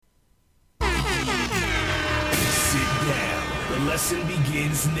lesson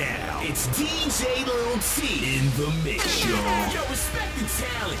begins now. It's DJ Lil T in the mix show. Yo, respect the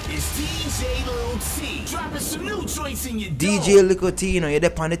talent. It's DJ Lil T dropping some new joints in your DJ Lil T, you're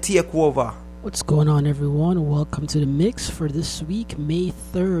there on the takeover. What's going on, everyone? Welcome to the mix for this week, May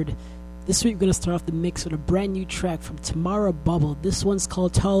 3rd. This week, we're going to start off the mix with a brand new track from Tamara Bubble. This one's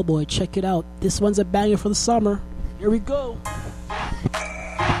called Tall Boy. Check it out. This one's a banger for the summer. Here we go.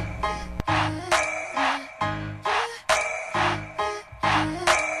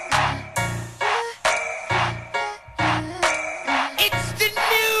 It's the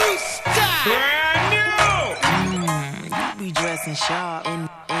new stuff. Brand new. You be dressing sharp in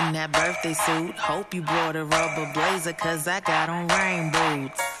that birthday suit. Hope you brought a rubber blazer, cause I got on rain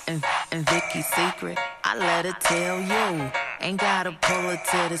boots. And Vicky's secret, I let her tell you. Ain't gotta pull her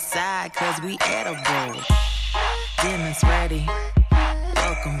to the side, cause we edible. Dinner's ready,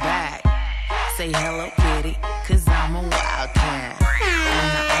 welcome back. Say hello, kitty, cause I'm a wildcat.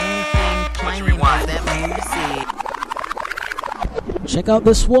 And the only thing playing is that music. Check out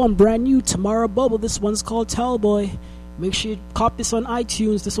this one, brand new, Tamara Bubble. This one's called Tall Boy. Make sure you cop this on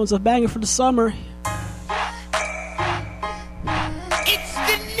iTunes. This one's a banger for the summer.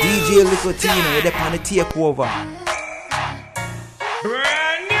 DJ Lil T, you're there on the takeover.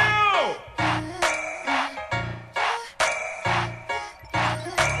 Brand new.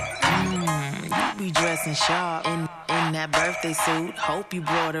 You be dressing sharp in that birthday suit. Hope you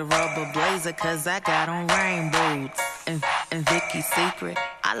brought a rubber blazer, cause I got on rain boots. And Vicky's secret,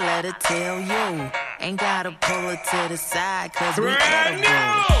 I let her tell you. Ain't gotta pull her to the side, cause we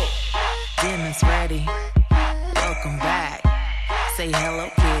edible. Dinner's ready, welcome back. Say hello,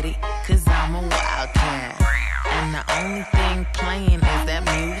 kitty, cause I'm a wildcat. And the only thing playing is that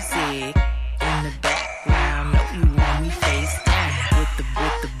music. In the background, know you want me face down. With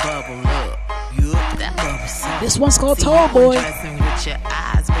the bubble up, you up that bubble song. This one's called Tall Boy. With your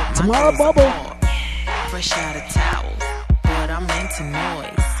eyes, but Tamara Bubble. Fresh out of towels, but I'm into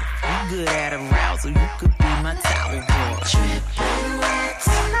noise. You good at arousal, you could be my towel boy. Dripping wet,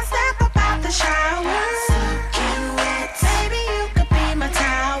 when I step up out the shower. Soaking wet, baby, you could be my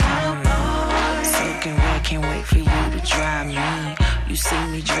towel boy. Soaking wet, can't wait for you to dry me. You see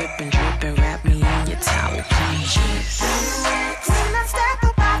me dripping, wrap me in your towel, please. Dripping wet, when I step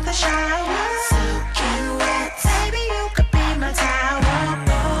up out the shower. Soaking wet, baby, you could be my towel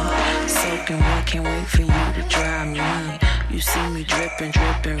boy. Soaking wet, can't wait for you to dry me. You see me dripping,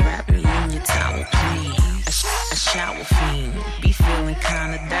 wrap me in your towel, please. A shower fiend, be feeling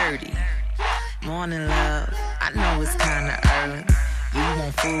kinda dirty. Morning love, I know it's kinda early. You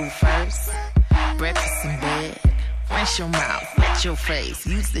want food first, breakfast in bed. Rinse your mouth, wet your face,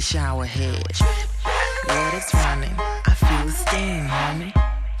 use the shower head. Water's running, I feel the steam, homie.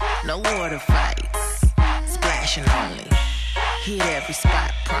 No water fights, splashing only. Hit every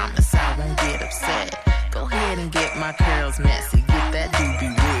spot, promise I won't get upset. Go ahead and get my curls messy, get that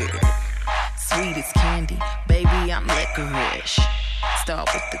doobie weird. Sweet as candy, baby, I'm licorice. Start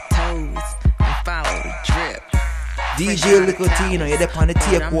with the toes and follow the drip. DJ Lil T, you're there on the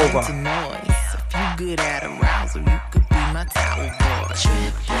takeover. If you good at arousal, you could be my towel boy.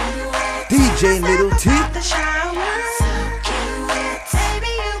 DJ Lil T.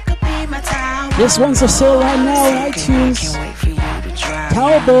 This one's for sale right now on iTunes.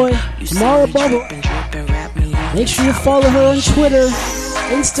 Towel Boy, Tamara Bubble. Make sure you follow her on Twitter,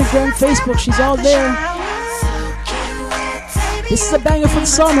 Instagram, Facebook. She's all there. This is a banger for the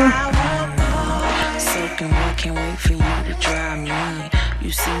summer. Soaking wet, can't wait for you to dry me.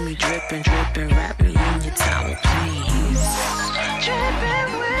 You see me dripping, wrap me in your towel, please.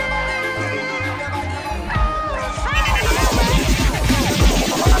 Dripping wet.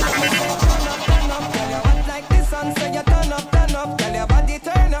 Like this one, so you turn up, girl, your body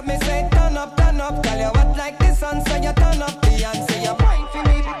turn up. Me say turn up, girl, you what like this one, so you turn up. Beyonce, you wine for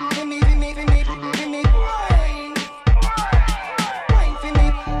me, for me, for me, for me, for me, wine, wine for me,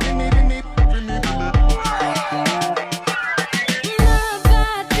 for me, for me, for me,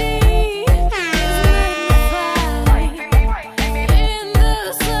 Nobody is magnified in the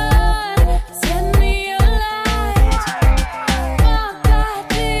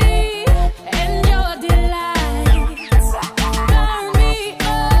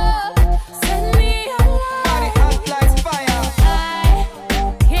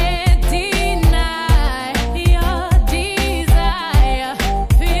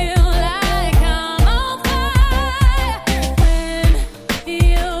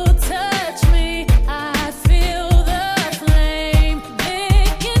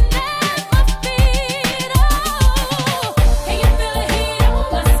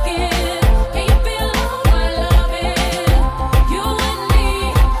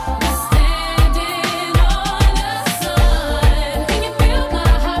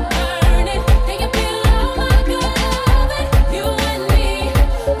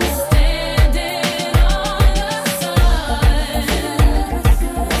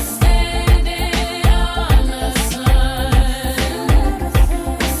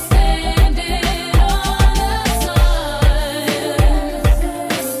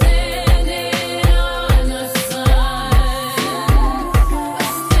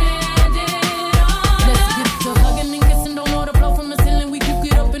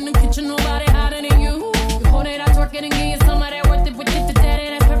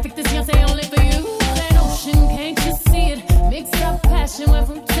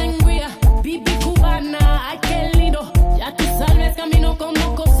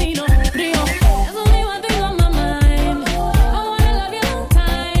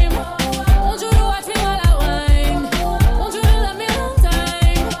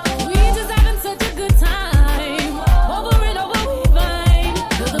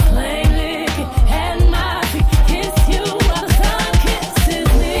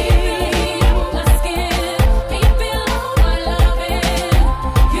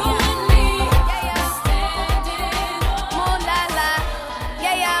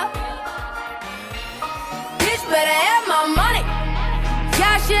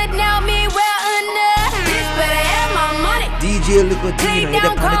should know me well enough. Bitch better have my money. DJ Licotino, you're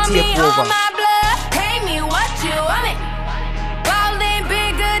the Don't call me on takeover. my blood. Pay me what you want it. Ballin'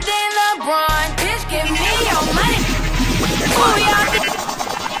 bigger than LeBron. Bitch, give me your money. Who y'all think?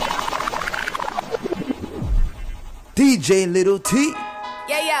 DJ Little T.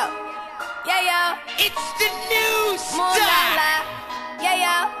 Yeah, yo. Yeah, yo. It's the new Moon star. Lala. Yeah,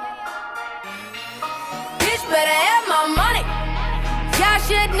 yo. Bitch better have my money. Y'all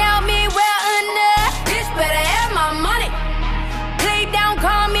should know me well enough. Bitch better have my money. Please don't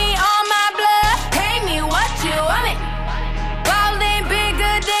call me on my blood. Pay me what you want it. Ballin'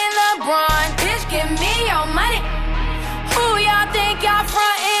 bigger than LeBron. Bitch, give me your money. Who y'all think y'all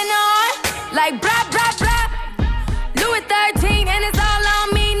frontin' on? Like blah, blah, blah. Louis 13 and it's all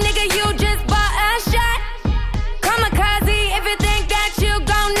on me, nigga, you just bought a shot. Kamikaze if you think that you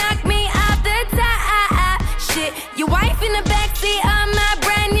gon' knock me out the top. Shit, your wife in the backseat of my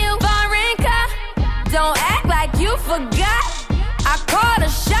brand new foreign car. Don't act like you forgot. I called a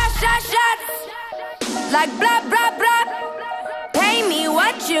shots. Like blah, blah, blah. Pay me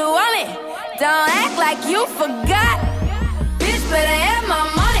what you want it. Don't act like you forgot. Bitch better have my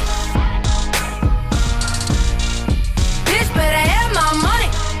money. Bitch better have my money.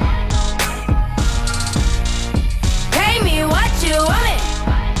 Pay me what you want it.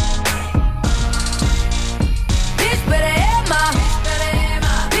 Bitch better have my.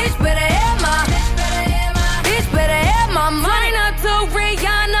 Bitch better have my. Bitch better have my money. Up to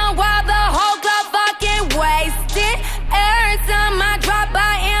Rihanna while the whole club fucking wasted. Every time I drop,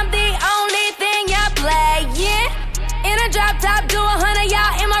 I am the only thing y'all playing. In a drop top, do 100,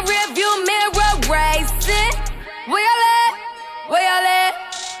 y'all in my rearview mirror racing. Where y'all at? Where y'all at?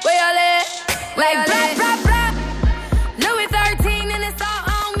 Where y'all at? Like blah, blah, blah. Louis 13 and it's all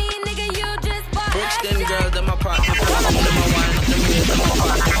on me, nigga, you just bought Brixton girls, them a pop the pum pum, them a wine up them waist, them a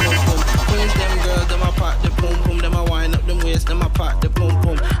pop the pum pum. Queens, them girls, them a pop the pum pum, them a wine up them waist, them a pop the pum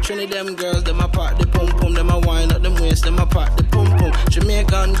pum. Trinity, them girls, them a pop the pum pum, them a wine up them waist, them a pop the pum pum.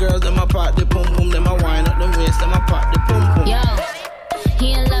 Jamaican girls, them a pop the pum pum, them a wine up them waist, them a pop the pum pum. Yo,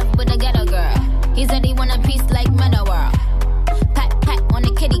 he in love with a ghetto girl. He said he want a piece like Meta World. Pat on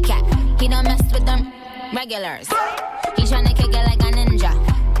the kitty cat. He don't mess with them regulars. He tryna kick it like a ninja.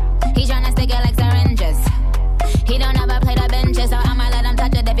 He tryna stick it like syringes. He don't ever play the benches, so I'ma let him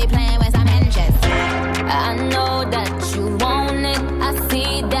touch it if he playing with some hinges. I know that you want it. I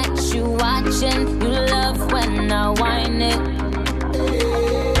see that you watching. You love when I whine it.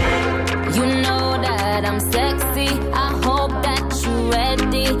 You know that I'm sexy. I hope that you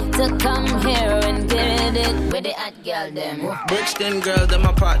ready to come here and get it with the hot girl them. Brixton girls, them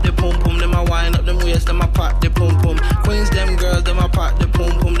a pop the pum pum, them a wine up them waist, them a pop the pum pum. Queens, them girls, them a pop the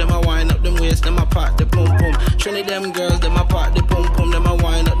pum pum, them a wine up them waist, them a pop the pum pum. Trinity, them girls, them a pop the pum pum, them a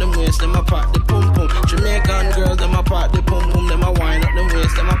wine up them waist, them a pop the pum pum. Jamaican girls, them a pop the pum pum, them a wine up them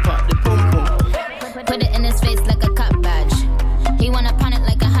waist, them a pop the pum pum. Put it in his face like a cop badge. He wanna pawn it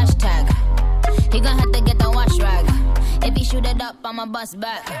like a hashtag. He gon' have to get the wash rag. If he shoot it up, I'ma bust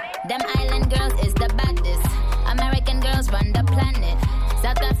back. Them island girls is the baddest. American girls run the planet.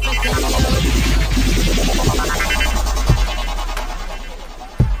 South African girls.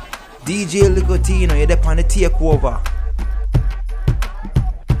 DJ Licotino, you're the takeover.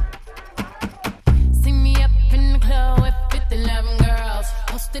 See me up in the club with 50-11 girls.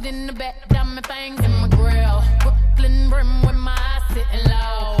 Posted in the back, diamond things in my grill. Brooklyn brim with my eyes sitting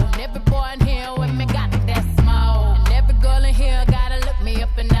low. And every boy in here with me got that smoke. And every girl in here gotta look me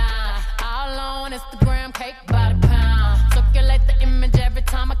up and down. All on Instagram, cake by the pound. Circulate the image every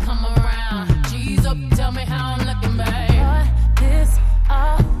time I come around. G's up, tell me how I'm looking, babe. What this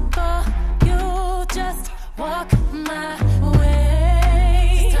all for? You just walk my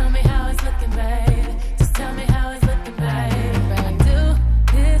way. Just tell me how it's looking, babe. Just tell me how it's looking, babe. I do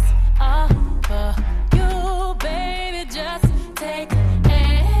this all for you, baby. Just take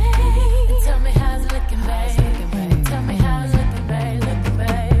aim and tell me how it's looking, babe. Tell me how it's looking, babe. Looking,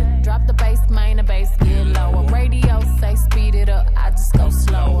 babe. Drop the bass, main the bass get lower. Radio say speed it up, I just go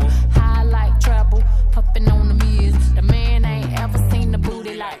slower. Highlight treble, puffin' on the mirrors. The man ain't ever seen the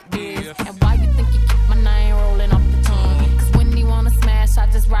booty like this. And why you think you keep my name rolling off the tongue? Cause when he wanna smash, I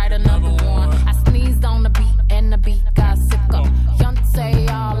just write another one. I sneezed on the beat and the beat got sicker. Yontay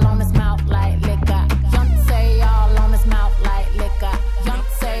all on his mouth like liquor. Yontay all on his mouth like liquor.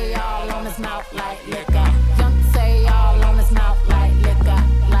 Yontay all on his mouth like liquor. Yontay all on his mouth like liquor.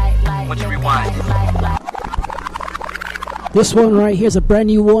 Like liquor. This one right here is a brand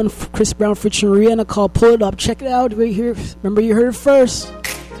new one, Chris Brown featuring Rihanna, called Pull It Up. Check it out right here. Remember, you heard it first.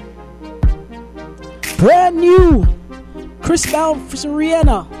 Brand new Chris Brown for some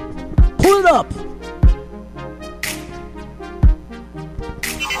Rihanna. Pull it up.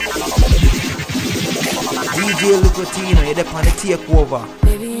 DJ Lucotino, you're up on the takeover.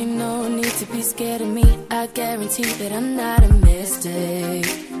 Baby, you no need to be scared of me. I guarantee that I'm not a mistake.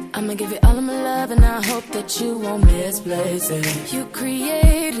 I'ma give you all of my love and I hope that you won't misplace it. You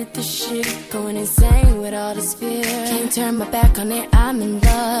created this shit, going insane with all this fear. Can't turn my back on it, I'm in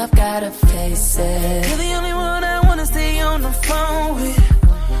love, gotta face it. You're the only one I wanna stay on the phone with.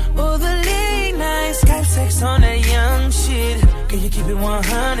 Oh, the late night Skype sex on that young shit. Can you keep it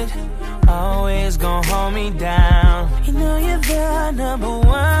 100? Always gon' hold me down. You know you're the number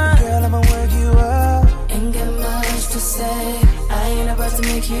one. Girl, I'ma work you up. Ain't got much to say, I ain't about to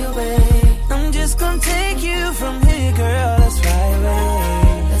make you wait. I'm just gonna take you from here, girl, let's fly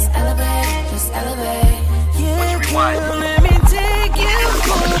away. Let's elevate, just elevate. Yeah, girl, let me take you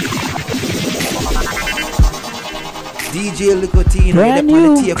home. DJ Lucotino, Brand you're up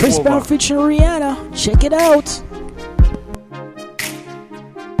on new the Chris Brown takeover. featuring Rihanna. Check it out.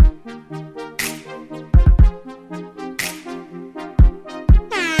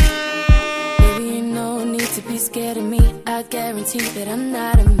 Baby, you no need to be scared of me. I guarantee that I'm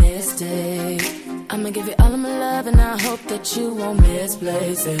not a mistake. I'ma give you all of my love and I hope that you won't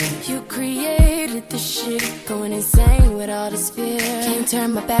misplace it. You created this shit, going insane with all this fear. Can't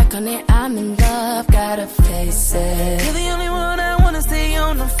turn my back on it, I'm in love, gotta face it. You're the only one I wanna stay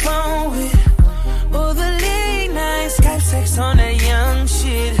on the phone with. Oh, the late night Skype sex on that young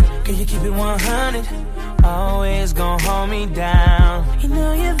shit. Can you keep it 100? Always gon' hold me down. You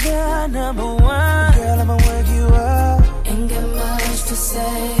know you're the number one. Girl, I'ma work you up. Ain't got much to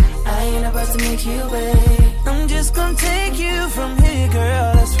say, I ain't about to make you wait. I'm just gonna take you from here,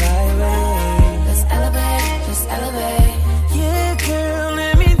 girl, let's fly away. Let's elevate, just elevate. Yeah, girl,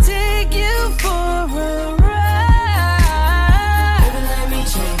 let me take you for a ride. Baby, let me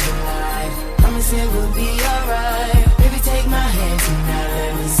change your life, promise it will be alright. Baby, take my hand tonight,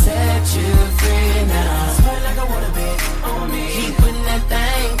 let me set you free now. Sweat like I wanna be on me, keep putting that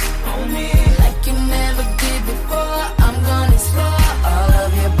thing on me. Like you never did before, I'm gonna explore all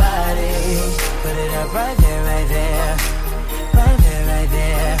of your body. Put it up right there, right there. Right there, right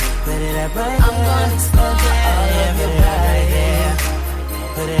there. Put it up right there. I'm gonna explore all of your body.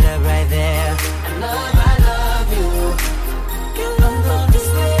 Put it up right there. I love you. I'm gonna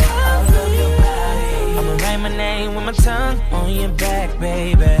explore all of your body. I'ma write my name with my tongue on your back,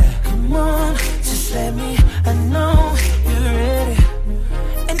 baby. Come on, just let me, I know you're ready.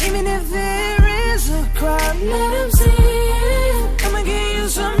 And even if there is a crowd, let them see it. I'ma give you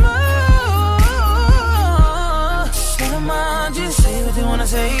some more. Just say what they wanna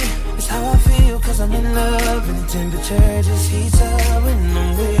say. It's how I feel, cause I'm in love. And the temperature just heats up when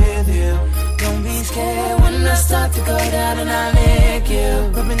I'm with you. Don't be scared when I start to go down and I lick you.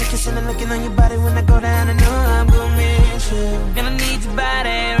 Rubbing and kissing and looking on your body when I go down. I know I'm gonna miss you. Gonna need your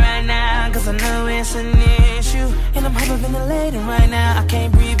body right now, cause I know it's an issue. And I'm hyperventilating right now. I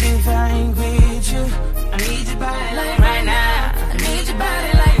can't breathe if I ain't with you. I need your body like right now. I need your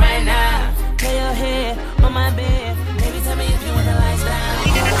body like right now. Lay your head on my bed. Baby, tell me if you want the lights down.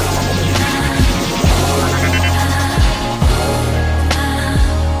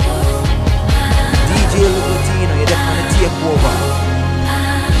 DJ Lucotino, you're up on the takeover.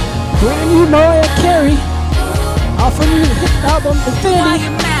 Brand new Mariah Carey. Off her new hit album, Infinity.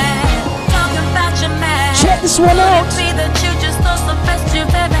 Check this one out.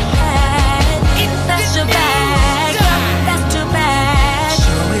 That's your bag, that's too bad.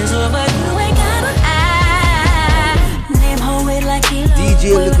 Show is over, you ain't gotta act. Name whole weight like kilo. DJ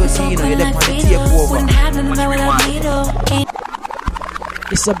Lucotino, you're up on the takeover. Wouldn't have none of that without me.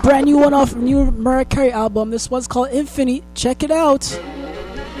 It's a brand new one off the new Mariah Carey album. This one's called Infinity. Check it out. DJ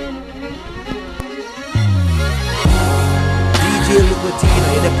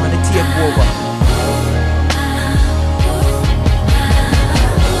Lucotino, you're up on the takeover.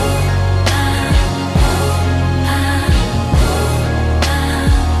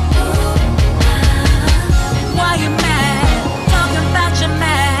 Why you mad? Talking about your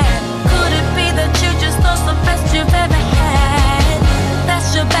mad. Could it be that you just lost the best you've ever had?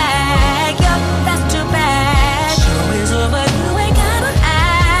 That's your bag, yup, that's too bad. Show is over, you ain't gotta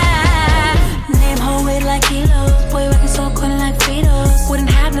act. Name whole weight like kilos. Boy, working so cold like Fritos. Wouldn't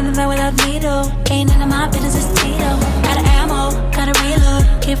have none of that without me though. Ain't none of my business, it's Tito. Got an ammo, got a reload.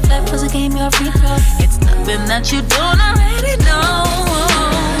 Can't flip, cause a game, you're free throw. It's nothing that you don't already know.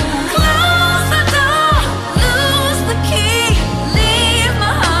 Close the door, lose the key. Leave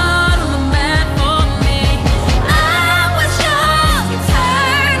my heart on the mat for me. I was yours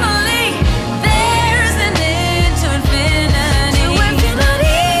eternally. There's an end to infinity.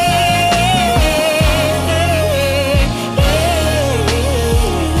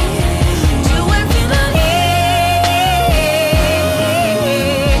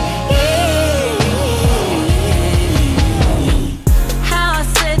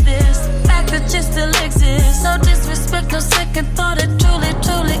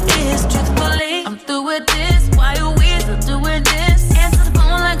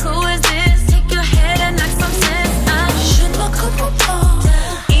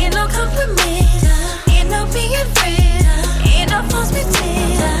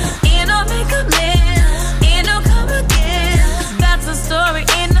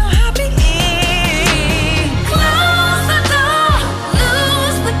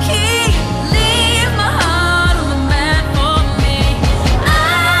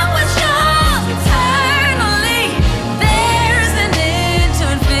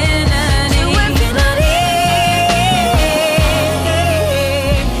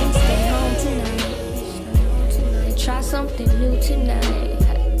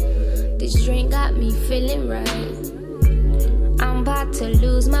 got me feeling right. I'm about to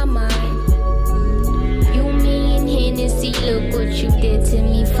lose my mind. You, me, and Hennessy, look what you did to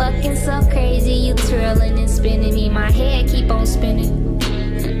me. Fucking so crazy, you twirling and spinning me. My head keep on spinning.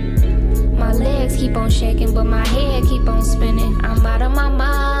 My legs keep on shaking, but my head keep on spinning. I'm out of my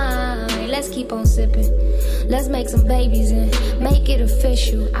mind. Let's keep on sipping. Let's make some babies and make it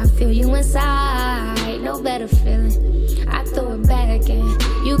official. I feel you inside, no better feeling. I throw it back and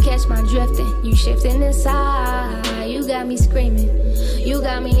you catch my drifting. You shifting inside, you got me screaming. You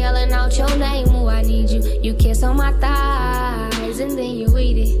got me yelling out your name, oh I need you. You kiss on my thighs and then you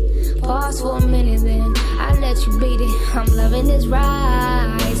eat it. Pause for a minute then I let you beat it. I'm loving this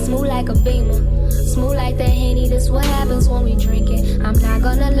ride, smooth like a beamer. Smooth like that Henny, this what happens when we drink it. I'm not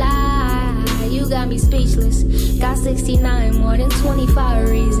gonna lie, you got me speechless. Got 69, more than 25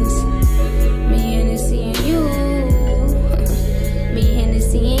 reasons. Me, Hennessy, and you. Me,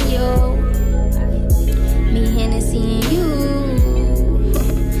 Hennessy, and you. Me, Hennessy, and you.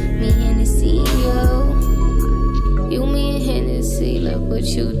 Me, Hennessy, and you. You, me, and Hennessy, look what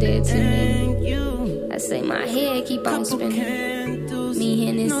you did to me. I say my head keep on spinning. Me,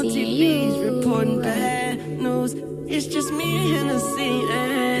 Hennessy, and you. Reporting bad news. It's just me, Hennessy,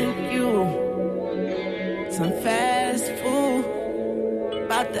 and you. Some fast food.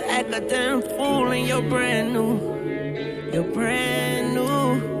 About to act a damn fool and you're brand new. You're brand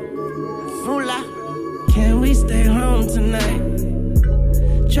new. Fula. Can we stay home tonight?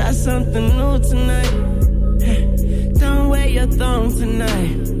 Try something new tonight. Don't wear your thong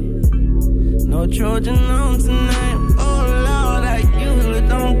tonight. No Trojan on tonight. Oh Lord, I usually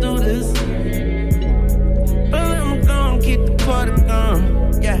don't do this. But I'm gonna keep the party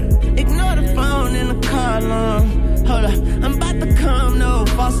going. Yeah. Ignore the phone in the car alarm. Hold up, I'm about to come, no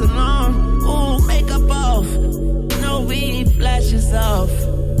false alarm. Ooh, makeup off. No weed flashes off.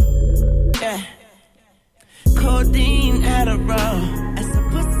 Yeah. Codeine Adderall. It's a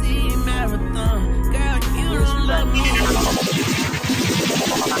pussy marathon. Girl, you don't love me.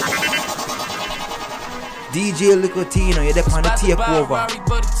 DJ Licotino, you're the on the takeover.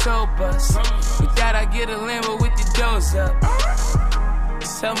 With that, I get a Lambo with the doors up.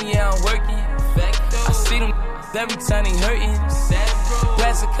 Tell me how I'm working. I see them every time they hurting.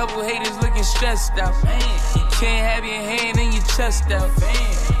 Pass a couple haters looking stressed out. You can't have your hand in your chest out.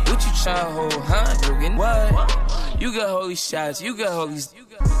 What you tryna hold, huh? What? You got holy shots, you got holy.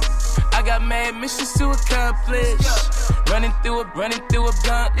 I got mad missions to accomplish. Running through a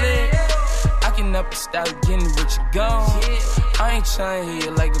gauntlet. I can up and stop getting what you gone. I ain't tryna hear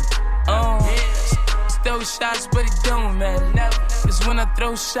you like a throw shots, but it don't matter. Cause when I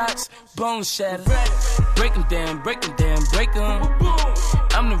throw shots, bones shatter. Break them down, break them down, break them.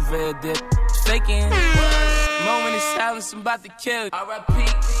 I'm the real deal, faking. Moment of silence, I'm about to kill. R.I.P.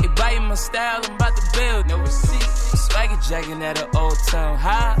 They biting my style, I'm about to build. No receipt. Swagger jacking at an old town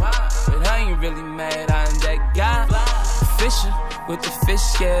high. But I ain't really mad, I'm that guy. Fisher with the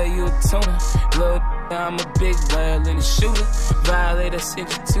fish, yeah, you a tuna. Lil' I'm a big whale and a shooter. Violator sent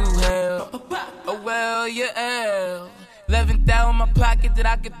you to hell. Oh well, yeah, hell. 11th out in my pocket that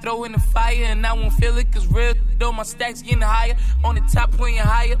I could throw in the fire. And I won't feel it cause real though my stacks getting higher. On the top playing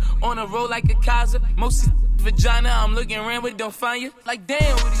higher. On a roll like a Kaiser. Most of vagina, I'm looking around but don't find you. Like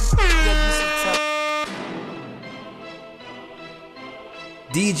damn with these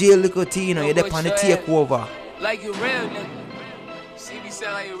DJ Licotino, you're the on the takeover. Like you real nigga. See me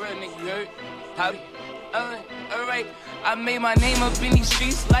sound like a real nigga, you heard? How alright, I made my name up in these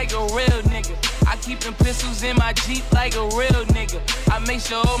streets like a real nigga. I keep them pistols in my Jeep like a real nigga. I make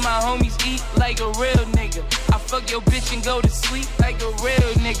sure all my homies eat like a real nigga. I fuck your bitch and go to sleep like a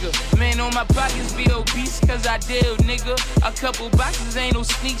real nigga. Man, on my pockets be obese cause I deal, nigga. A couple boxes ain't no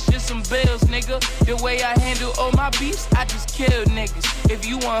sneaks, just some bills, nigga. The way I handle all my beefs, I just kill niggas. If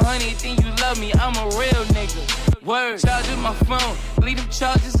you want honey, then you love me, I'm a real nigga. Word, charging my phone, leave them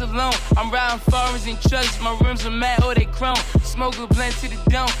charges alone. I'm riding foreigns and trucks, my rims are mad or they chrome. Smoke a blend to the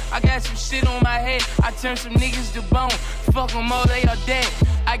dome, I got some shit on my head. I turn some niggas to bone, fuck them all, they are dead.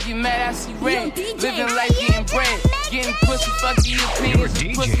 I get mad, I see red, living life getting bread. Getting pussy, fuck the opinions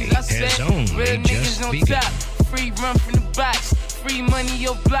of pussies, I said. Real niggas on top, free run from the box. Free money,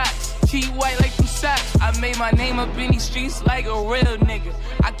 your blocks. Key white like them socks. I made my name up in these streets like a real nigga.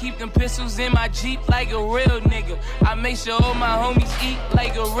 I keep them pistols in my Jeep like a real nigga. I make sure all my homies eat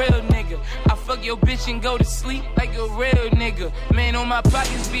like a real nigga. I fuck your bitch and go to sleep like a real nigga. Man, on my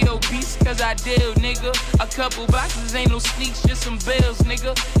pockets be obese cause I deal, nigga. A couple boxes ain't no sneaks, just some bills,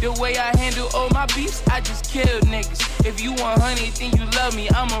 nigga. The way I handle all my beefs, I just kill niggas. If you want honey, then you love me,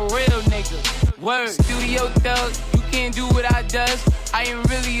 I'm a real nigga. Word, studio thug, you can't do what I does. I ain't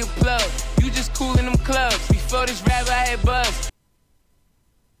really a plug. You just cool in them clubs. Before this rap, I had buzz.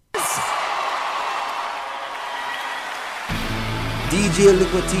 DJ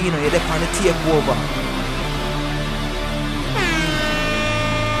Licotino, you're there on the takeover.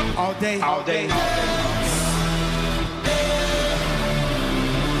 All day, all day.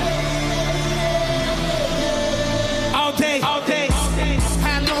 All day, all day.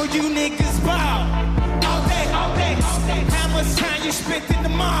 How long you niggas ball? All day, all day. How much time you spent in the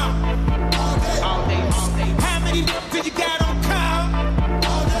mall? All day, all day. How many did you got on call?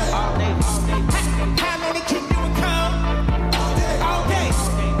 All day, all day. How long they keep you in call? All day, all day.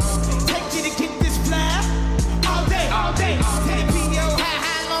 Take you to get this fly? All day, all day. Take P.O.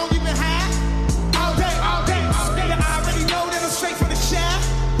 How long you been high? All day, all day. You already know that I'm straight from the shaft.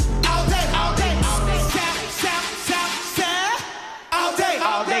 All day, all day. All day,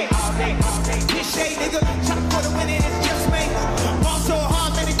 all day. This shade, nigga. Try to put a win in, it's just me. Ball so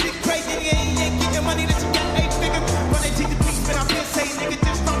hard, man, it's great, nigga. Ain't get your money that you got 8 figures. When they take the piece, man, I feel safe, nigga.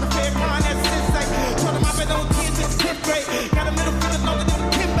 Just start the fair crime, that's insane. Told them I've been on kids since 10th grade. Got a middle finger longer than a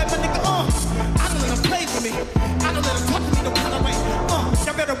kid, but nigga, I don't let them play with me. I don't let them talk to me no kind of way.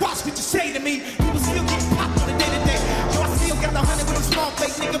 Y'all better watch what you say to me. People still get popped on the day to day. Yo, I still got the 100 with a small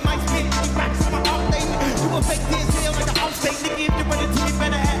face, nigga. Might spit, you racks on my off day. You a fake DSL like the off state, nigga. If you run into me,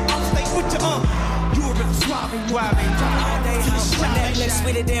 better have off state with your You a real suave, my necklace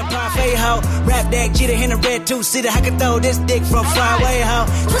sweeter than parfait, ho. Rap that cheetah in the red two-seater. I can throw this dick from far away, ho.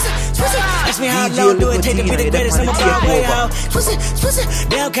 Twist it. Ask me how long do it take to be the greatest? I'm a far away, ho. Twist it.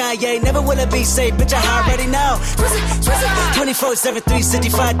 Down Kanye, never will it be safe, bitch. I already know. Twist it. 24/7,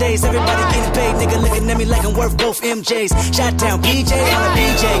 365 days. Everybody getting paid, nigga. Looking at me like I'm worth both MJs. Shot down, BJ on a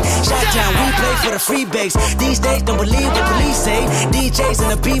BJ. Shot down, we play for the free base. These days, don't believe what police say. DJs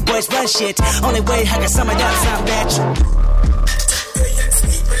and the B-boys run shit. Only way I can sum it up, sound natural.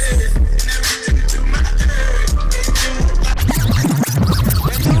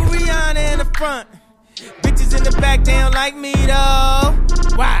 In the front, bitches in the back, they don't like me though.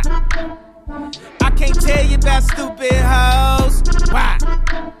 Why? I can't tell you about stupid hoes. Why?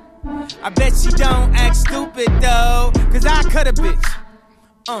 I bet she don't act stupid though, cause I cut a bitch.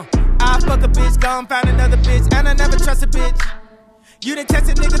 I fuck a bitch, gone find another bitch, and I never trust a bitch. You done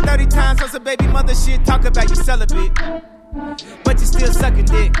tested nigga 30 times on some baby mother shit, talk about you celibate, but you still sucking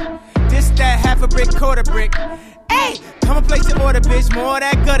dick. This, that, half a brick, quarter brick. Hey, come and place your order, bitch. More of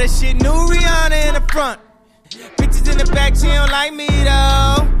that gutter shit. New Rihanna in the front. Bitches in the back, she don't like me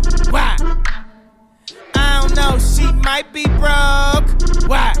though. Why? I don't know, she might be broke.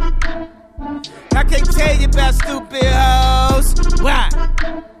 Why? I can't tell you about stupid hoes. Why?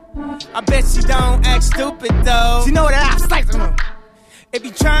 I bet she don't act stupid though. She know that I slice them. If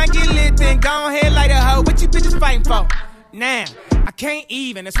you try and get lit, then go ahead light a hoe. What you bitches fighting for? Now, I can't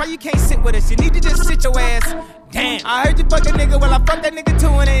even. That's why you can't sit with us. You need to just sit your ass. Damn, I heard you fuck a nigga. Well, I fucked that nigga too,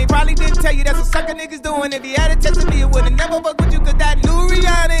 and he probably didn't tell you that's what sucker niggas doing. If he had a test of me, it would've never fucked with you, cause that new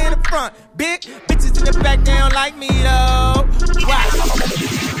Rihanna in the front. Big bitches in the back, they don't like me though. Why?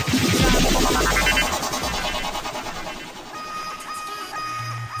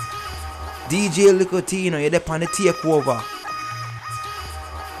 DJ Licotino, you're there on the takeover.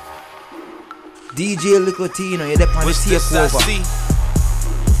 DJ Licotino, you're there on the takeover.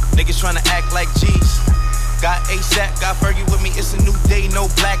 Niggas tryna act like G's. Got ASAP, got Fergie with me. It's a new day, no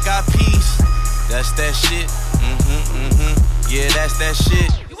black eyed peas. That's that shit. Yeah, that's that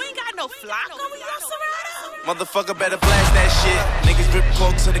shit. You ain't got no flock on me, Motherfucker better blast that shit. Niggas rip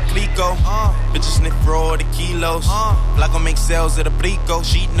coke to the Clico. Bitches sniff raw the kilos. Block gon' make sales of the Blico.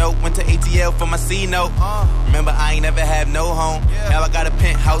 Sheet note, went to ATL for my C note. Remember, I ain't never had no home. Now I got a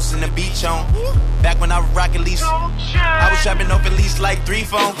penthouse in the beach home. Back when I was rockin' lease, I was shopping off at least like 3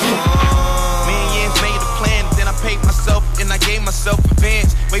 phones. Me and Yins made a plan, then I paid myself and I gave myself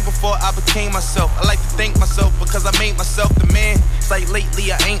advance. Way before I became myself. I like to thank myself because I made myself the man. It's like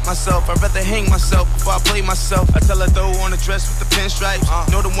lately I ain't myself. I'd rather hang myself before I play myself. I tell her throw on a dress with the pinstripes.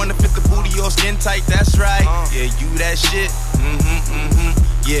 Know the one that fit the booty or skin tight, that's right. Yeah, you that shit.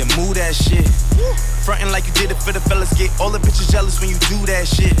 Yeah, move that shit. Frontin' like you did it for the fellas. Get all the bitches jealous when you do that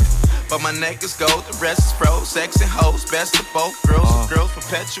shit. But my neck is gold, the rest is froze. Sex and hoes, best of both. Girls and girls,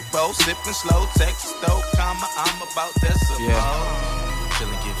 perpetual. Sippin' slow, Texas dope, comma, I'm about that suppose.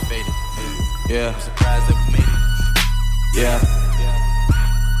 Chillin' get faded. Yeah. I'm surprised that we made it. Yeah.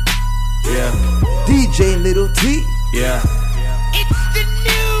 DJ Little T. Yeah. It's the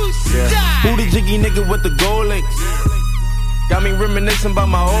new style. Who the jiggy nigga with the gold links? Got me reminiscing about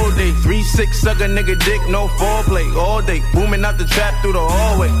my old days. 3-6 sucker nigga dick, no foreplay. All day, booming out the trap through the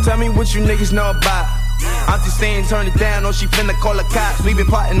hallway. Tell me what you niggas know about Auntie saying turn it down, or she finna call the cops. We been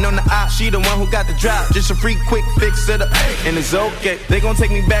plotting on the op, she the one who got the drop. Just a free quick fix it up, and it's okay. They gon'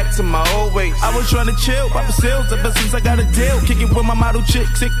 take me back to my old ways. I was tryna chill, pop the sales, ever since I got a deal. Kick it with my model chick,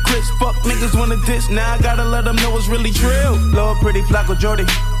 sick Chris. Fuck niggas wanna diss, now I gotta let them know it's really trill. Lord pretty Flacco Jordy.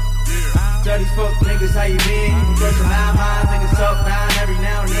 Dirty fuck niggas, how you been? You brush a 9 miles, niggas talk 9 every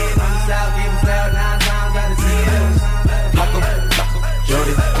now and then. On the south, give us loud 9 times out of 10. Flacco,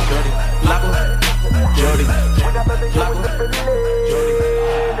 Jordy, Flacco, Jordy, Flacco, Jordy.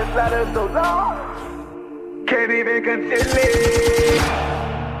 Can't even continue.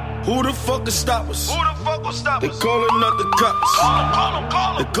 Who the fuck can stop us? Who the fuck will stop us? They calling up the cops. Call them.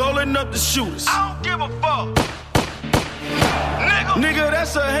 They calling up the shooters. I don't give a fuck. Nigga,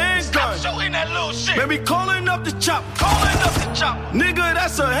 that's a handgun. Stop shooting that little shit. Baby, calling up the chopper. Nigga,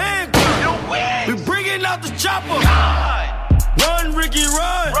 that's a handgun. We bringing out the chopper. Run, Ricky,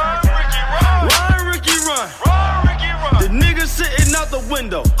 run. Run, Ricky, run. The nigga sitting out the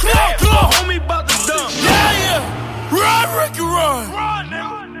window. Clock. Homie about to dump. Yeah. Run, Ricky, run. Run,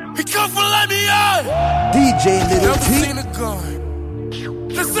 nigga. He come for let me out. DJ Little T. Seen a gun.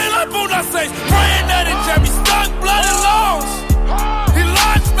 The scene like Boondock Saints, praying that it jam me stuck, blood and lungs. He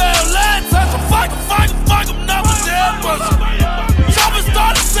large man, lead touch him, fuck him, never dead pussy. Choppers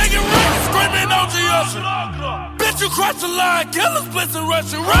started singing records, screaming on the ocean. Bitch, you cross the line, killers blitzing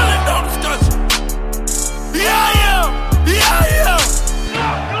Russian, really no discussion. Yeah.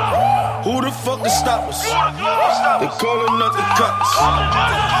 Who the fuck can stop us? They calling up the cops.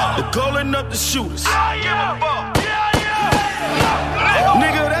 They calling up the shooters.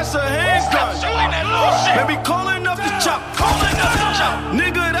 Nigga, that's a handgun. Baby, calling up the chopper.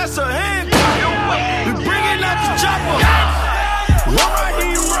 Nigga, that's a handgun. We bringing out the chopper. Run,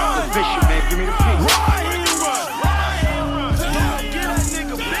 he run. Bishop, man, give me the piece. Run, he run. Get that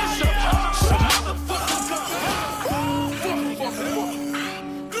nigga Bishop.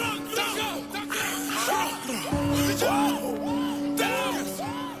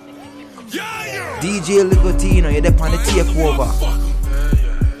 DJ Ligotino, you're the pan the takeover.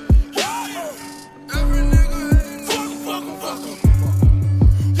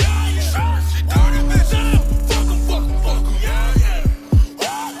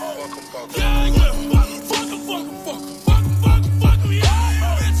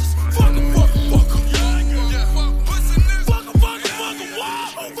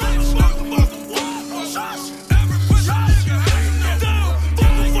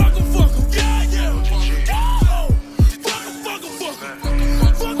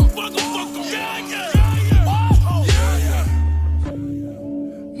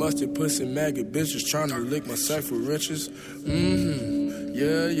 Pussy maggot bitches trying to lick my sack for riches.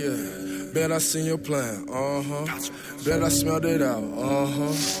 Yeah. Bet I seen your plan. Bet I smelled it out.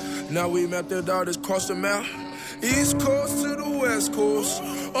 Now we mapped it out, it's crossed them out. East Coast to the West Coast.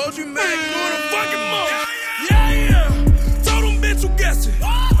 OG Mac, go the fucking mouth. Yeah. Told them bitch who guessed it.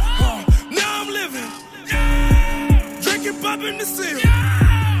 Now I'm living. Drinking, popping the seal.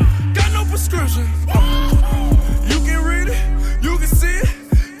 Got no prescription. You can read it, you can see it.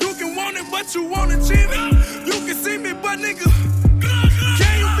 But you won't achieve it. You can see me, but nigga,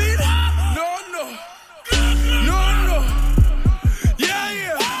 can you beat it? No.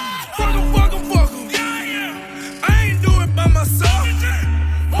 Yeah. Fuck em. I ain't do it by myself.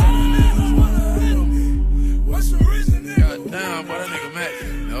 What's the reason? Goddamn, boy, that nigga Mac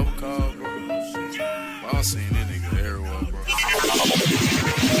never called, bro. I seen that nigga everywhere, bro.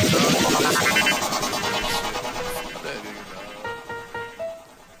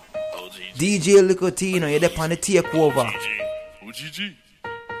 DJ Ligotino, you're the pan the takeover. OGG.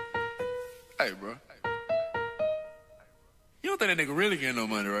 Hey, bro. You don't think that nigga really getting no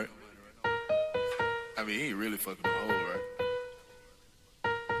money, right? I mean, he ain't really fucking the hole, right?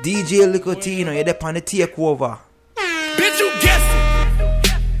 DJ Ligotino, you're the pan the takeover. Bitch, you guessed it.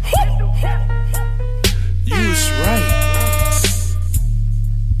 You was right.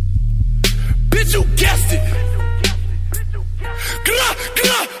 Bitch, you guessed it.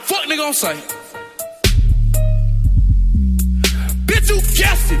 Fuck nigga on sight. Bitch, you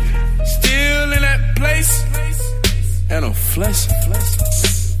guessed it. Still in that place. And I'm flexing.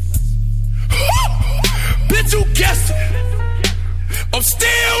 Bitch, you guessed it. I'm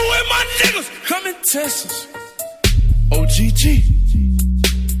still with my niggas. Come and test us. OGG.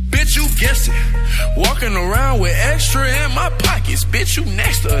 Bitch, bitch, you guessed it. Walking around with extra in my pockets, bitch, you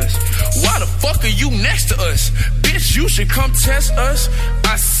next to us. Why the fuck are you next to us? Bitch, you should come test us.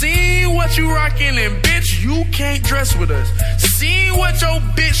 I seen what you rockin' and bitch, you can't dress with us. Seen what your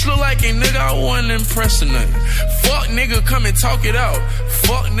bitch look like and nigga, I wasn't impressing nothing. Fuck nigga, come and talk it out.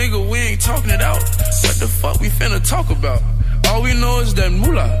 Fuck nigga, we ain't talking it out. What the fuck we finna talk about? All we know is that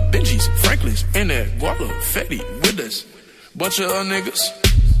Moolah, Benjis, Franklins, and that Guala, Fetty with us. Bunch of other niggas,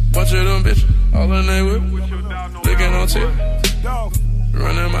 bunch of them bitches, all in there with looking on tip.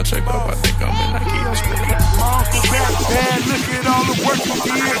 Running my check up, I think I'm in Nike. Bad, look at all the work you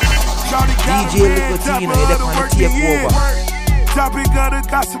did. DJ Nicotino, you're the one to take over. Topic of the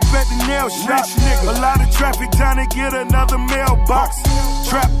gossip at the nail shop. A lot of traffic trying to get another mailbox.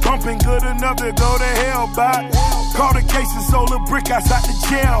 Trap bumping good enough to go to hell by. Call the case and sold a brick outside the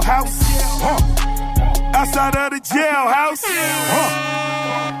jailhouse. Outside of the jailhouse.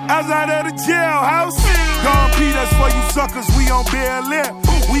 Outside of the jailhouse. Gone Pete, that's for you suckers, we on Bel Air.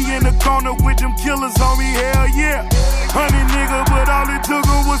 We in the corner with them killers, homie, hell yeah. 100 nigga, but all it took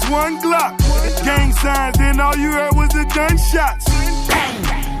was one Glock. Gang signs, then all you heard was the gunshots.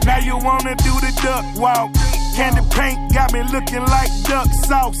 Now you wanna do the duck walk. Candy paint got me looking like duck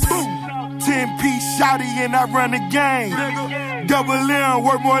sauce. 10-piece shawty and I run the game. Double M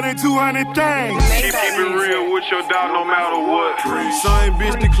worth more than 200 things. Keep it real with your dog no matter what. Same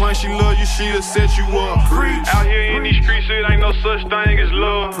bitch decline, she love you, she'll set you up. Out here in these streets, it ain't no such thing as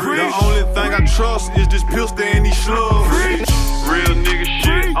love. The only thing I trust is this pistol and these slugs. Real nigga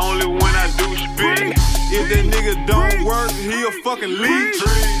shit, only when I do spit. If that nigga don't work, he a fucking leech.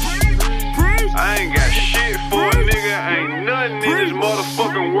 I ain't got shit for a nigga, ain't nothing in this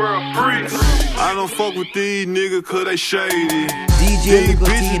motherfucking world free. I don't fuck with these niggas cause they shady. DJ Nicotino,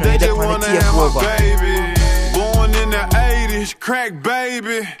 they you're the just one wanna to take have over. my baby. Born in the 80s, crack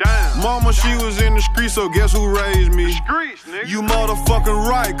baby. Damn. Mama, she was in the streets, so guess who raised me? Streets, nigga. You motherfucking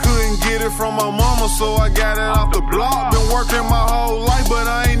right, couldn't get it from my mama, so I got it off the block. Been working my whole life, but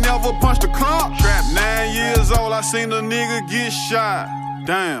I ain't never punched a clock. Trap. 9 years old, I seen a nigga get shot.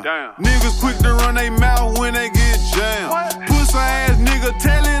 Damn. Niggas quick to run they mouth when they get jammed. Pussy ass nigga,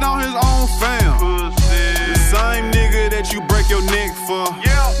 tell it on his own fam. The same nigga that you break your neck for.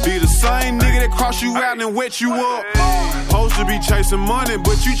 Be the same nigga that cross you out and wet you up. Supposed to be chasing money,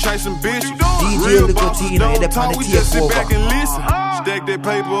 but you chasing bitches. DJ Nicotino, you're the one we to just take sit back over. and listen. Stack that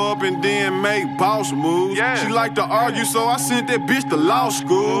paper up and then make boss moves. She like to argue, so I sent that bitch to law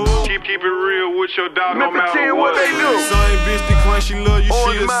school. Keep it real with your dog no matter what. Same bitch decline, she love you,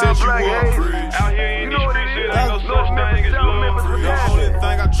 she'll set you up. Out here in these streets, it ain't no such thing as love. The only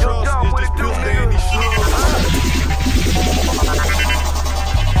thing I trust is this pistol and these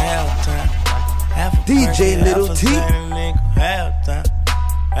Half DJ Little T. Half time.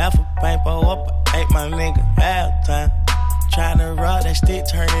 Half a paper up, ain't my nigga. Half time. Tryna rock that stick,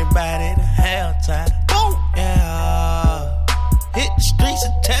 turn it body to half time. Boom! Yeah. Hit the streets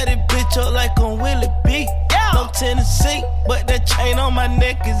and tear that bitch up like on Willie B. No Tennessee, but that chain on my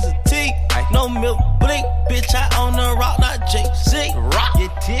neck is a T. No milk blink, bitch, I own the rock, not JC. Rock. You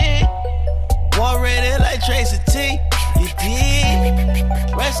did. War ready like Tracy T. You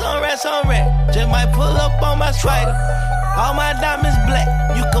did. Rest on rest. Just might pull up on my spider. All my diamonds black.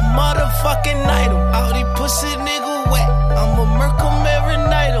 You can motherfucking night 'em. All these pussy nigga wet. I'ma murk 'em every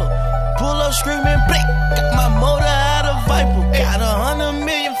night. Pull up screaming blick. Got my motor out of Viper. Got 100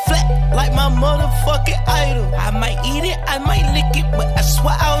 million flat. Like my motherfucking idol. I might eat it, I might lick it, but I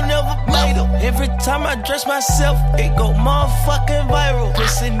swear I'll never bite it. Every time I dress myself, it go motherfucking viral.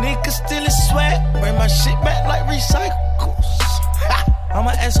 Pussy niggas still is swag. Bring my shit back like recycles.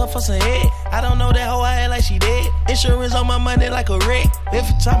 I'ma ask her for some head. I don't know that hoe I had like she dead. Insurance on my money like a wreck.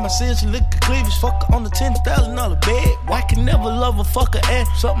 Every time I see her, she look at cleavage. Fuck her on the $10,000 bed. I can never love a fucker ass.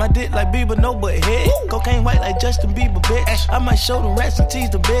 Suck my dick like Bieber, no but head. Cocaine white like Justin Bieber, bitch. I might show them rats and tease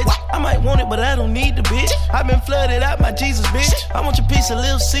the bitch. I might want it, but I don't need the bitch. I been flooded out my Jesus, bitch. I want your piece of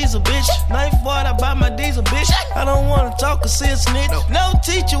Little Caesar, bitch. Knife what I buy my diesel, bitch. I don't wanna talk or see a snitch. No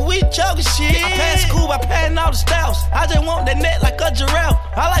teacher, we talking shit. I pass school by patting all the styles. I just want that net like a giraffe.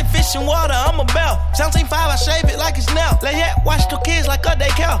 I like fish and water, I'm about 17.5, I shave it like it's now. Lay that, watch the kids like a day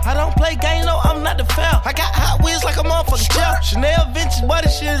cow. I don't play game, no, I'm not the foul. I got Hot Wheels like a motherfucking child. Chanel vintage, but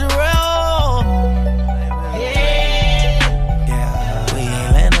this shit's real. Yeah, we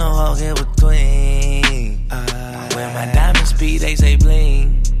ain't let no hoe get between. When my diamonds speed, they say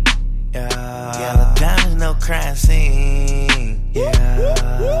bling. Yeah, diamonds, no crime scene. Yeah,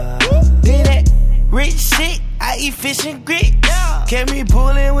 did that rich shit, I eat fish and grits. Kept me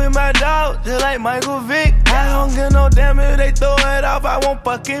pulling with my dog, just like Michael Vick. I don't give no damn if they throw it off, I won't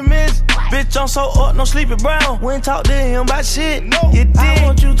fucking miss. Bitch, I'm so up, no sleeping brown. Wouldn't talk to him about shit. No, you did. I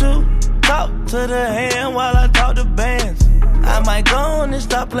want you to talk to the hand while I talk to bands. I might go on and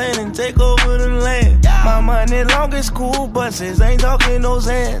stop playing and take over the land. My money long as school buses, ain't talking no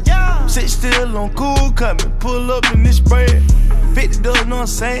Zans. Sit still on cool, coming, pull up in this spread. 50 dollars, know what I'm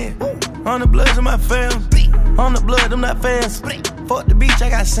saying? On the bloods of my fams. On the blood, I'm not fast. Fuck the beach, I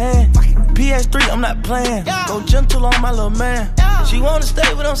got sand. PS3, I'm not playing. Go gentle on my little man. She wanna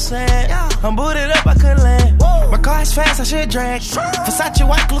stay, what I'm saying. I'm booted up, I couldn't land. My car is fast, I should drag. Versace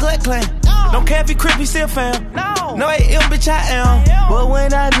white, look like clan. Don't care if he crip, he still fam. No, AM, bitch, I am. But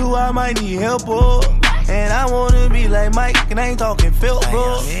when I do, I might need help, bro. And I wanna be like Mike, and I ain't talking Phil,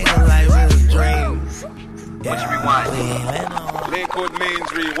 bro. Like real dreams. Let's rewind. Liquid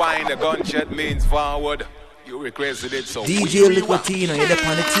means rewind, the gunshot means forward. You requested it, so DJ Licotino, you're the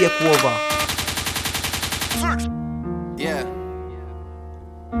on the takeover. Yeah.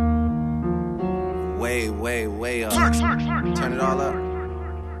 Way up. Turn it all up.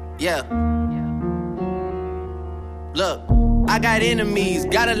 Yeah. Look, I got enemies,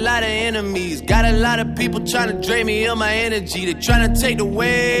 got a lot of enemies. Got a lot of people trying to drain me of my energy. They trying to take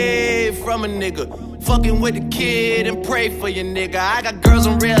away from a nigga. Fucking with the kid and pray for your nigga. I got girls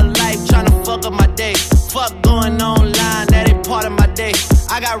in real life trying to fuck up my day. Fuck going online, that ain't part of my day.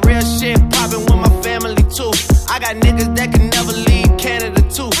 I got real shit poppin' with my family too. I got niggas that can never leave Canada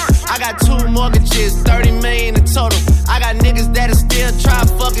too. I got 2 mortgages, 30 million in total. I got niggas that'll still try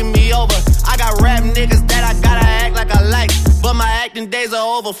fucking me over. I got rap niggas that I gotta act like I like. But my acting days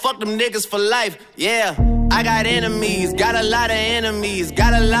are over, fuck them niggas for life. Yeah, I got enemies, got a lot of enemies.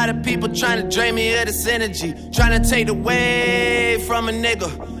 Got a lot of people trying to drain me of this energy. Trying to take away from a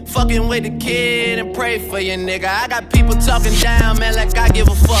nigga. Fucking with the kid and pray for your nigga. I got people talking down, man, like I give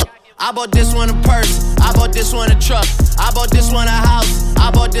a fuck. I bought this one a purse, I bought this one a truck, I bought this one a house,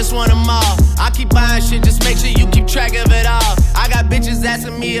 I bought this one a mall. I keep buying shit, just make sure you keep track of it all. I got bitches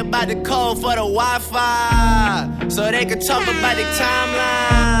asking me about the code for the Wi-Fi, so they can talk about their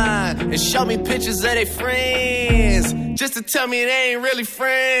timeline and show me pictures of their friends, just to tell me they ain't really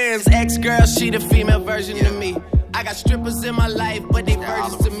friends. Ex-girl, she the female version of me. I got strippers in my life, but they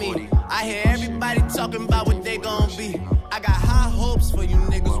virgins to me. I hear everybody talking about what they gon' be. I got high hopes for you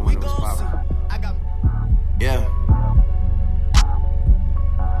niggas, we gon' see. I got... Yeah.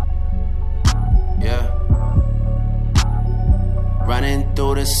 Running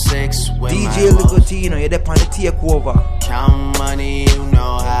through the 6 with DJ Licotino, you're the on the takeover. Count money, you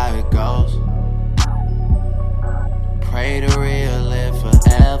know how it goes. Pray the real live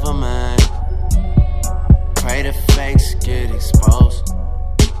forever, man. Pray the fakes get exposed.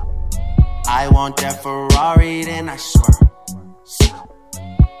 I want that Ferrari, then I swear.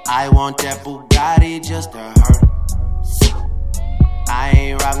 I want that Bugatti just to hurt. I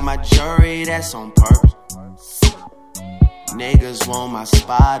ain't rock my jewelry, that's on purpose. Niggas want my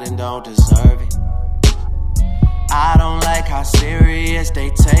spot and don't deserve it. I don't like how serious they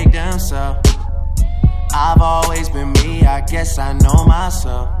take themselves. I've always been me, I guess I know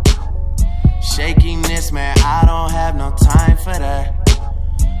myself. Shakiness, man, I don't have no time for that.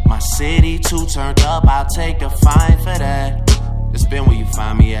 My city too turned up, I'll take a fine for that. That's been where you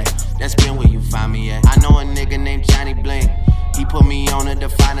find me at. That's been where you find me at. I know a nigga named Johnny Bling. He put me on to the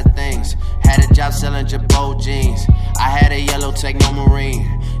finer things. Had a job selling Jabot jeans. I had a yellow Techno Marine.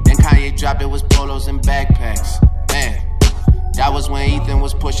 Then Kanye dropped it was polos and backpacks. Man, that was when Ethan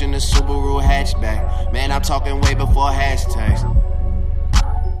was pushing the Subaru hatchback. Man, I'm talking way before hashtags.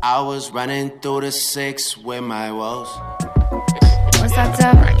 I was running through the 6 with my woes. What's up,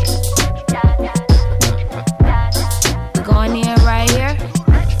 Tubb? We going in right here?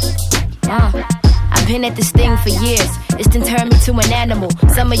 I've been at this thing for years. It's done turned me to an animal.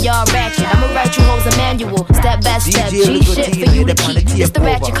 Some of y'all ratchet, I'ma write you hoes a manual. Step by step, G shit for you to keep. It's the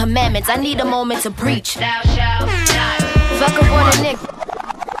ratchet commandments, I need a moment to preach. Thou shalt not fuck up on a nigga.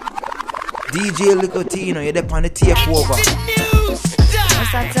 DJ Licotino, you're the on the takeover.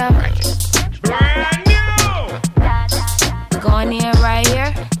 What's up, Tubb? We going in right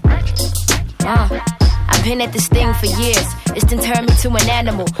here? I've been at this thing for years. It's done turned me to an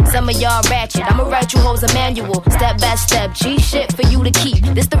animal. Some of y'all ratchet, I'ma write you hoes a manual. Step by step, G shit for you to keep.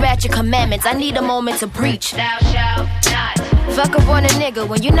 This the ratchet commandments, I need a moment to preach. Thou shalt not fuck up on a nigga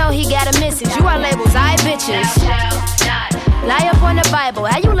when you know he got a message. You are labels, I bitches. Thou shalt not lie up on the Bible.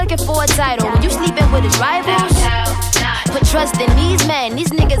 How you looking for a title when you sleeping with his rivals? Thou shalt not put trust in these men. These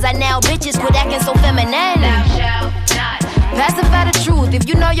niggas are now bitches, quit acting so feminine. Thou shalt not pacify the truth. If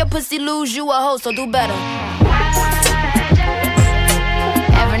you know your pussy lose, you a hoe, so do better.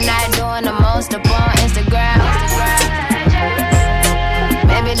 One night doing the most up on Instagram.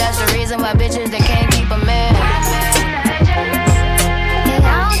 Maybe that's the reason why bitches they can't keep a man. And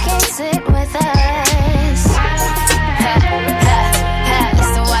y'all can't sit with us.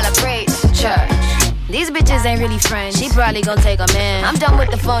 So while I preach church, these bitches ain't really friends. She probably gon' take a man. I'm done with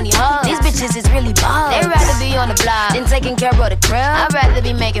the phony hoes. These bitches is really balls. They'd rather be on the block than taking care of the crib. I'd rather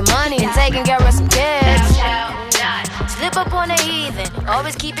be making money than taking care of some kids. Slip up on the heathen.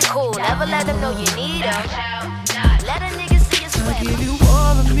 Always keep it cool. Never let them know you need them. Let a nigga see you sweat. I give you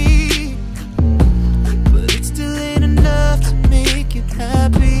all of me, but it still ain't enough to make you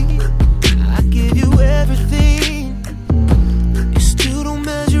happy. I give you everything, you still don't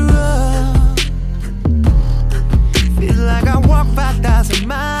measure up. Feel like I walked 5,000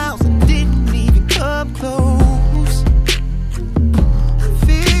 miles and didn't even come close.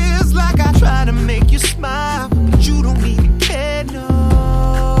 Feels like I try to make you smile, but you don't even care, no.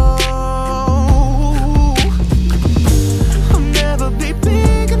 I'll never be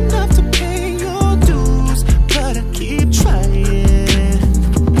big enough to pay your dues, but I keep trying.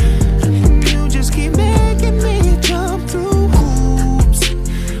 And you just keep making me jump through hoops.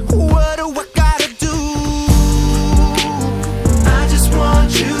 What do I gotta do? I just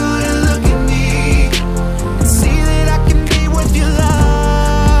want you to look at me and see that I can be what you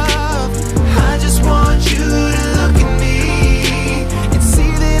love. I just want you to look at me and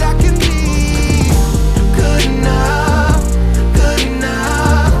see that I can be good enough, good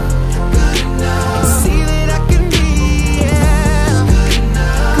enough, good enough. See that I can be, yeah, good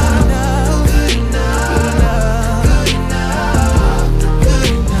enough, good enough, good enough,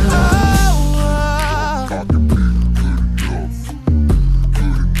 good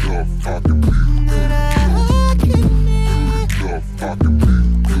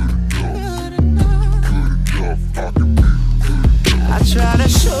I try to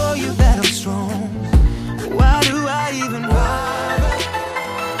show you that I'm strong. Why do I even bother?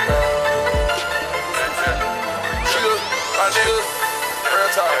 My niggas, real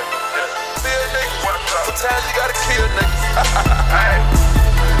talk. Still niggas. Sometimes you gotta kill niggas.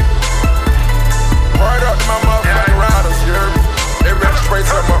 Word up to my motherfucking riders, you heard me? They ready to spray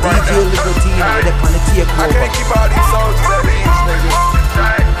something up right now. I can't keep all these soldiers at ease, nigga.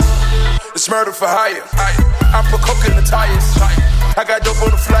 It's murder for hire. I put coke in the tires. I got dope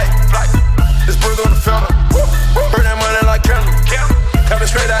on the flight. It's bruise on the fella. Burn that money like Kendall. Coming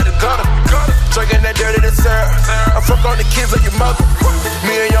straight out the gutter. Drinking that dirty to syrup. I fuck on the kids like your mother.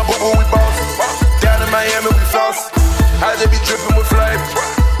 Me and young boo we bosses. Down in Miami, we floss. I just be dripping with flavor.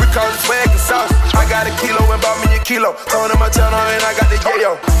 We call it swag and sauce. I got a kilo and bought me a kilo. Tone in my channel and I got the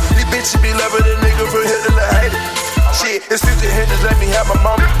yayo. These bitches be loving the nigga from here to the hater. Shit, it's 50 hinges, let me have my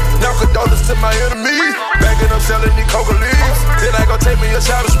mama. Now condolences to my enemies. Bagging up, selling these coca leaves. Then I go take me a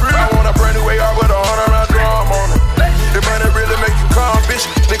shot of spree. I want a brand new AR with 100 round drum on it. The money really make you calm, bitch.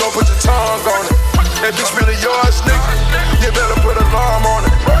 They gon' put your tongue on it. That bitch really yours, nigga. You better put an alarm on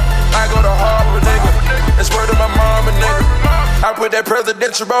it. I go to Harvard, nigga. And swear to my mama, nigga. I put that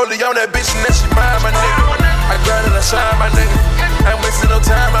presidential rollie on that bitch and then she mine, my nigga. I grind and I shine, my nigga. I ain't wasting no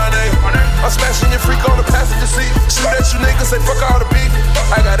time, my nigga. I'm smashing your freak on the passenger seat. Shoot at you niggas, say fuck all the beef.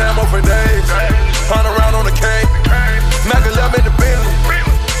 I got ammo for days. 100 round on the cane. Knock 11 in the Bentley.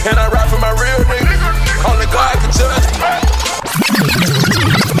 And I ride for my real niggas. Only God can judge me.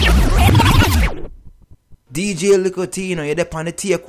 DJ Licotino, you're there on the takeover.